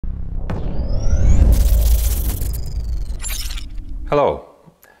Hello,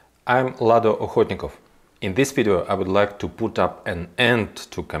 I'm Lado Okhotnikov. In this video I would like to put up an end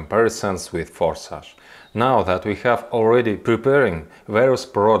to comparisons with Forsage. Now that we have already preparing various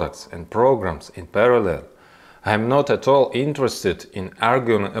products and programs in parallel, I am not at all interested in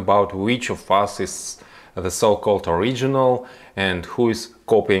arguing about which of us is the so-called original and who is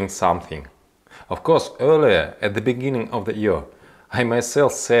copying something. Of course, earlier, at the beginning of the year, I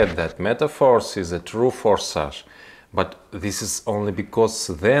myself said that Metaverse is a true Forsage, but this is only because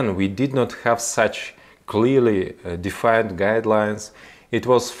then we did not have such clearly defined guidelines. It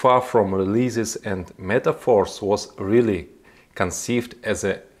was far from releases, and Metaverse was really conceived as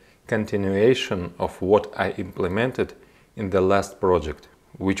a continuation of what I implemented in the last project,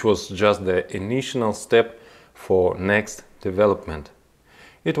 which was just the initial step for next development.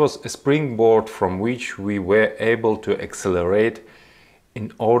 It was a springboard from which we were able to accelerate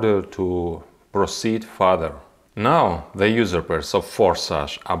in order to proceed further. Now the user pairs of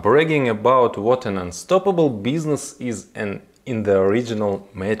Forsage are bragging about what an unstoppable business is in the original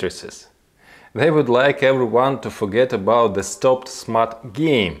matrices. They would like everyone to forget about the stopped smart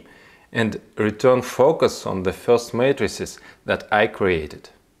game and return focus on the first matrices that I created.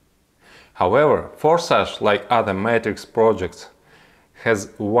 However, Forsage, like other matrix projects,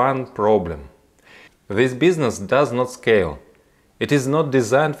 has one problem. This business does not scale. It is not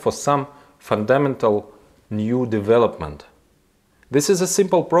designed for some fundamental new development. This is a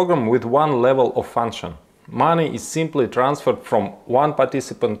simple program with one level of function. Money is simply transferred from one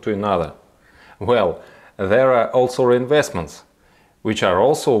participant to another. Well, there are also reinvestments, which are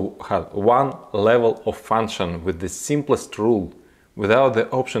also have one level of function with the simplest rule, without the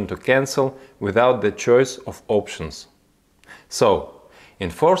option to cancel, without the choice of options. So, in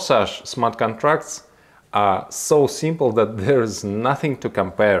Forsage, smart contracts are so simple that there is nothing to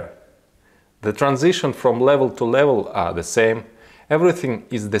compare. The transition from level to level are the same, everything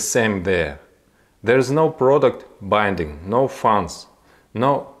is the same there. There is no product binding, no funds,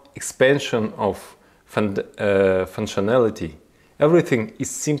 no expansion of functionality. Everything is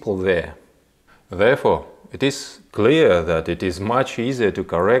simple there. Therefore, it is clear that it is much easier to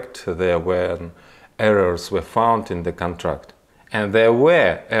correct there when errors were found in the contract. And there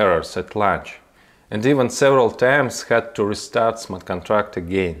were errors at launch, and even several times had to restart smart contract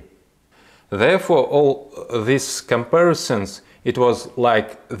again. Therefore, all these comparisons, it was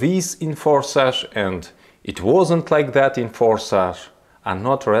like this in Forsage and it wasn't like that in Forsage, are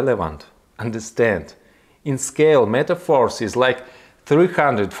not relevant. Understand, in scale, Metaverse is like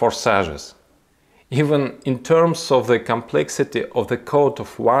 300 Forsages. Even in terms of the complexity of the code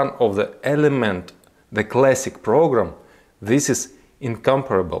of one of the element, the classic program, this is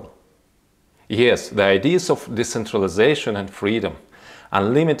incomparable. Yes, the ideas of decentralization and freedom,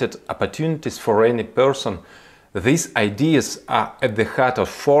 unlimited opportunities for any person, these ideas are at the heart of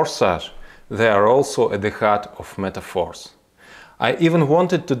Forsage, they are also at the heart of Metaverse. I even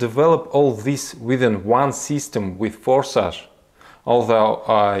wanted to develop all this within one system with Forsage, although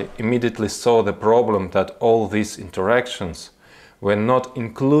I immediately saw the problem that all these interactions were not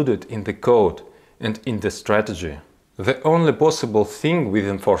included in the code and in the strategy. The only possible thing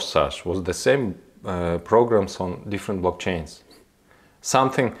within Forsage was the same programs on different blockchains.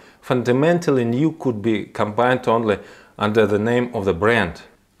 Something fundamentally new could be combined only under the name of the brand.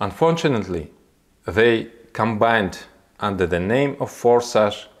 Unfortunately, they combined under the name of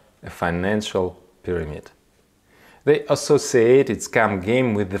Forsage a financial pyramid. They associated scam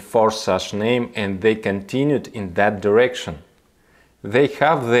game with the Forsage name and they continued in that direction. They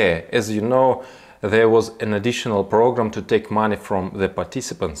have there, as you know, there was an additional program to take money from the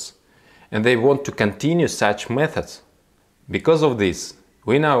participants, and they want to continue such methods. Because of this,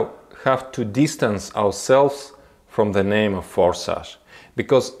 we now have to distance ourselves from the name of Forsage,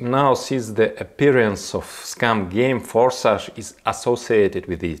 because now since the appearance of scam game, Forsage is associated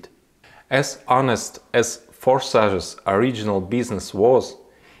with it. As honest as Forsage's original business was,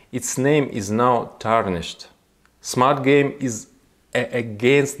 its name is now tarnished. Smart game is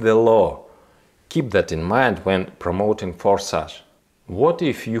against the law. Keep that in mind when promoting Forsage. What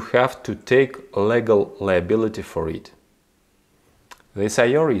if you have to take legal liability for it? These are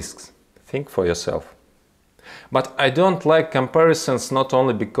your risks. Think for yourself. But I don't like comparisons not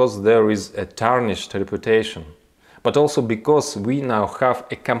only because there is a tarnished reputation, but also because we now have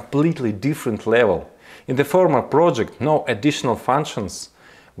a completely different level. In the former project, no additional functions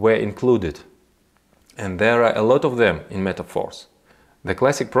were included. And there are a lot of them in Metaverse. The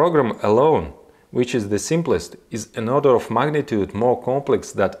classic program alone, which is the simplest, is an order of magnitude more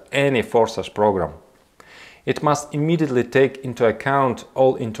complex than any Forsage program. It must immediately take into account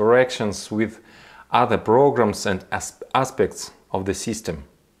all interactions with other programs and aspects of the system.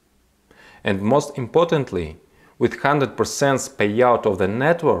 And most importantly, with 100% payout of the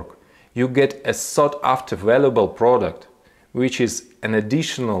network, you get a sought-after valuable product, which is an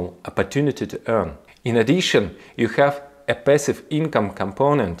additional opportunity to earn. In addition, you have a passive income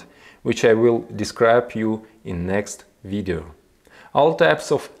component, which I will describe you in next video. All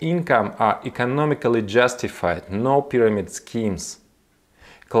types of income are economically justified, no pyramid schemes.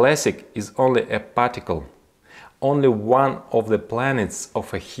 Classic is only a particle, only one of the planets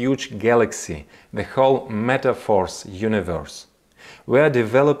of a huge galaxy, the whole Metaverse universe. We are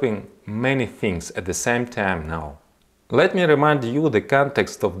developing many things at the same time now. Let me remind you the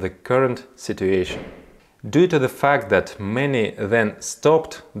context of the current situation. Due to the fact that many then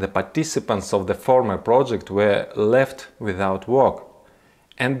stopped, the participants of the former project were left without work.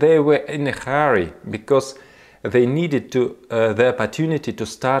 And they were in a hurry because they needed the opportunity to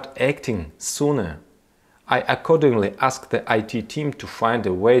start acting sooner. I accordingly asked the IT team to find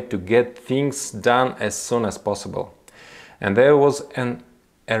a way to get things done as soon as possible. And there was an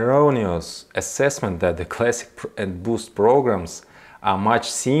erroneous assessment that the Classic and Boost programs are much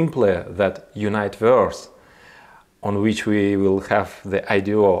simpler than Uniteverse, on which we will have the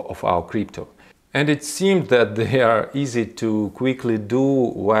IDO of our crypto. And it seemed that they are easy to quickly do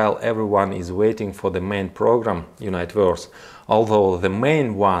while everyone is waiting for the main program, Uniteverse, although the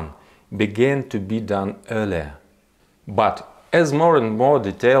main one began to be done earlier. But as more and more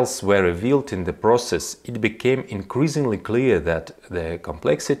details were revealed in the process, it became increasingly clear that the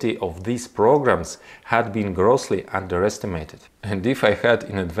complexity of these programs had been grossly underestimated. And if I had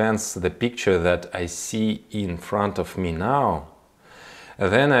in advance the picture that I see in front of me now,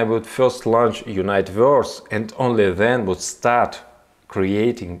 then I would first launch Uniteverse and only then would start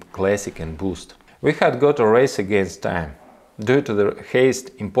creating Classic and Boost. We had got a race against time. Due to the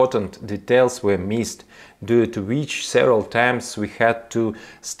haste, important details were missed, due to which several times we had to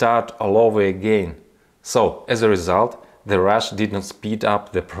start all over again. So, as a result, the rush did not speed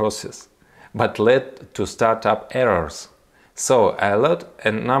up the process, but led to startup errors. So, I learned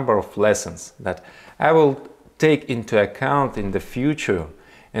a number of lessons that I will take into account in the future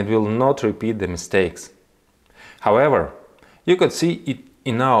and will not repeat the mistakes. However, you could see it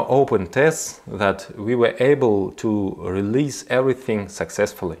in our open tests that we were able to release everything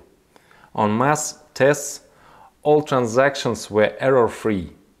successfully. On mass tests, all transactions were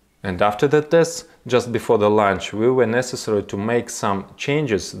error-free. And after the tests, just before the launch, we were necessary to make some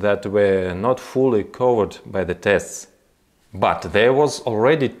changes that were not fully covered by the tests. But there was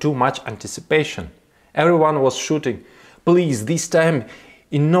already too much anticipation. Everyone was shooting, please, this time,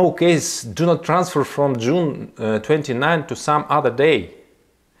 in no case, do not transfer from June 29 to some other day.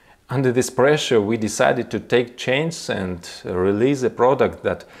 Under this pressure, we decided to take chances and release a product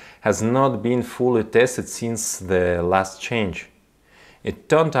that has not been fully tested since the last change. It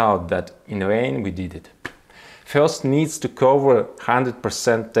turned out that in vain we did it. First needs to cover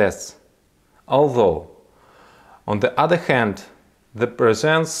 100% tests. Although, on the other hand, the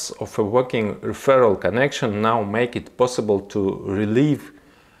presence of a working referral connection now make it possible to relieve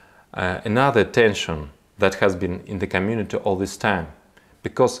another tension that has been in the community all this time.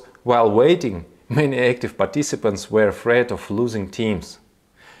 Because while waiting, many active participants were afraid of losing teams.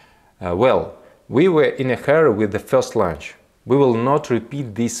 Well, we were in a hurry with the first launch. We will not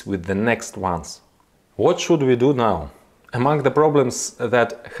repeat this with the next ones. What should we do now? Among the problems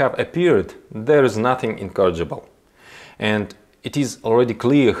that have appeared, there is nothing incorrigible. And it is already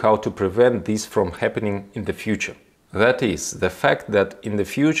clear how to prevent this from happening in the future. That is, the fact that in the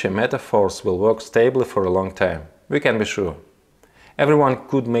future Metaverse will work stably for a long time. We can be sure. Everyone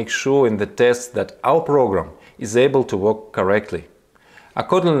could make sure in the tests that our program is able to work correctly.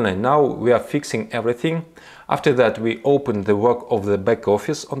 Accordingly, now we are fixing everything. After that, we open the work of the back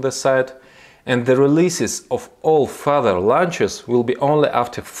office on the site, and the releases of all further launches will be only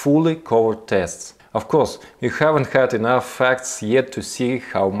after fully covered tests. Of course, you haven't had enough facts yet to see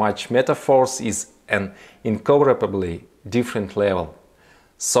how much Metaverse is an incomparably different level.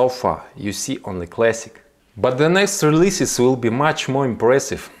 So far, you see only Classic. But the next releases will be much more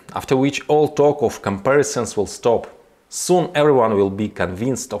impressive, after which all talk of comparisons will stop. Soon everyone will be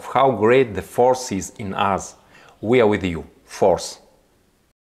convinced of how great the Force is in us. We are with you, Force.